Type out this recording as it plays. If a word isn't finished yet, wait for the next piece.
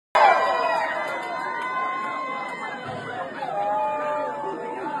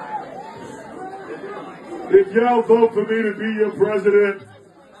If y'all vote for me to be your president,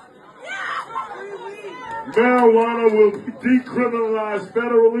 marijuana will be decriminalized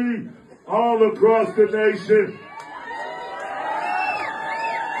federally all across the nation.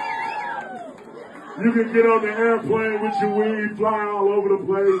 You can get on the airplane with your weed, fly all over the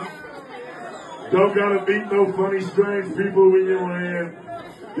place. Don't gotta meet no funny, strange people when you land.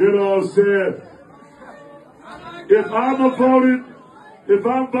 You know what I'm saying? If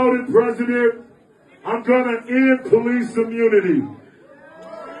I'm voted president, I'm gonna end police immunity.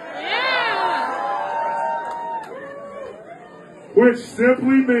 Which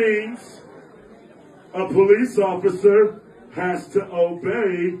simply means a police officer has to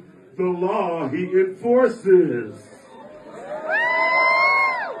obey the law he enforces.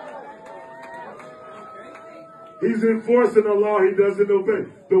 He's enforcing a law he doesn't obey.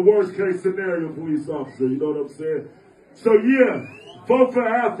 The worst case scenario police officer, you know what I'm saying? So yeah, vote for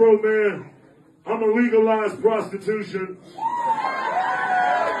AFROMAN. I'm gonna legalize prostitution.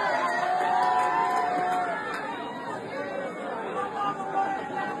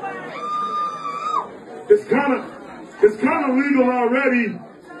 It's kind of legal already.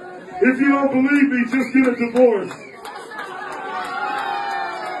 If you don't believe me, just get a divorce.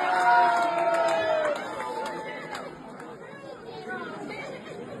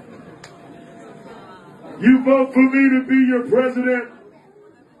 You vote for me to be your president,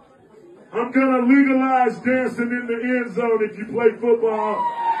 I'm gonna legalize dancing in the end zone if you play football.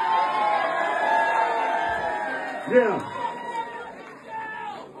 Yeah.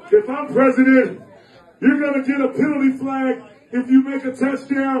 If I'm president, you're gonna get a penalty flag if you make a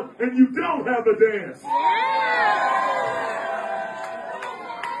touchdown and you don't have a dance.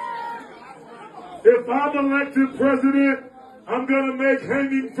 If I'm elected president, I'm gonna make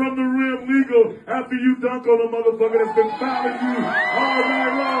hanging from the rim legal after you dunk on a motherfucker that's been fouling you all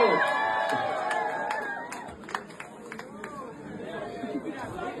night long.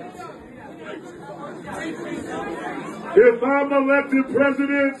 If I'm elected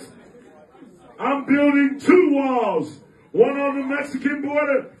president, I'm building 2 walls. One on the Mexican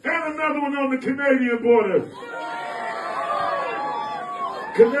border and another one on the Canadian border.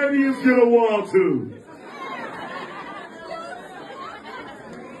 Canadians get a wall too.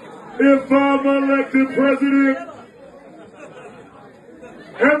 If I'm elected president,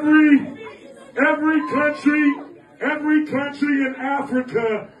 every country in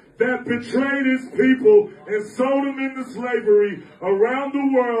Africa that betrayed its people and sold them into slavery around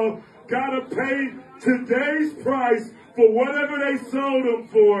the world gotta pay today's price for whatever they sold them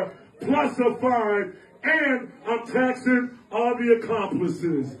for, plus a fine, and I'm taxing all the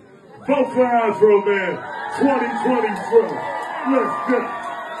accomplices. Vote for AFROMAN 2024. Let's go.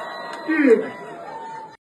 Yeah.